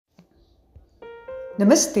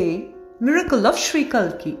Namaste, Miracle of Sri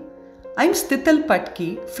Kalki. I'm Stital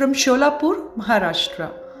Patki from Sholapur,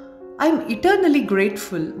 Maharashtra. I'm eternally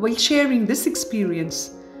grateful while sharing this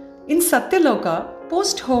experience. In Satyaloka,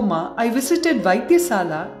 post-Homa, I visited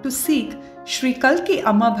Vaidyasala to seek Sri Kalki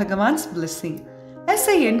Amma Bhagavan's blessing. As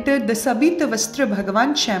I entered the Sapitvastra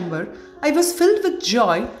Bhagavan chamber, I was filled with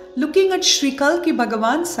joy looking at Sri Kalki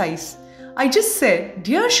Bhagavan's eyes. I just said,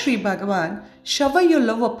 "Dear Sri Bhagavan, shower your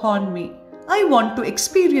love upon me. I want to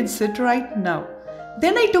experience it right now."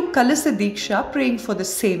 Then I took kalash deeksha, praying for the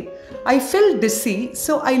same. I felt dizzy,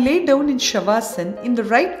 so I lay down in Shavasana in the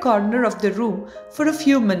right corner of the room for a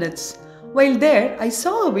few minutes. While there, I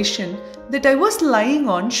saw a vision that I was lying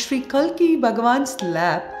on Sri Kalki Bhagavan's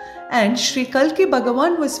lap and Sri Kalki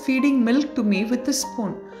Bhagavan was feeding milk to me with a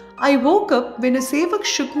spoon. I woke up when a sevak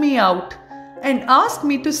shook me out and asked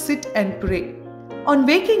me to sit and pray. On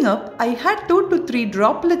waking up, I had 2 to 3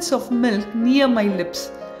 droplets of milk near my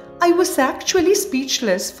lips. I was actually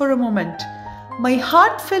speechless for a moment. My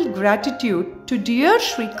heart felt gratitude to dear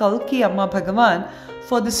Sri Kalki Amma Bhagavan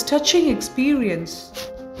for this touching experience.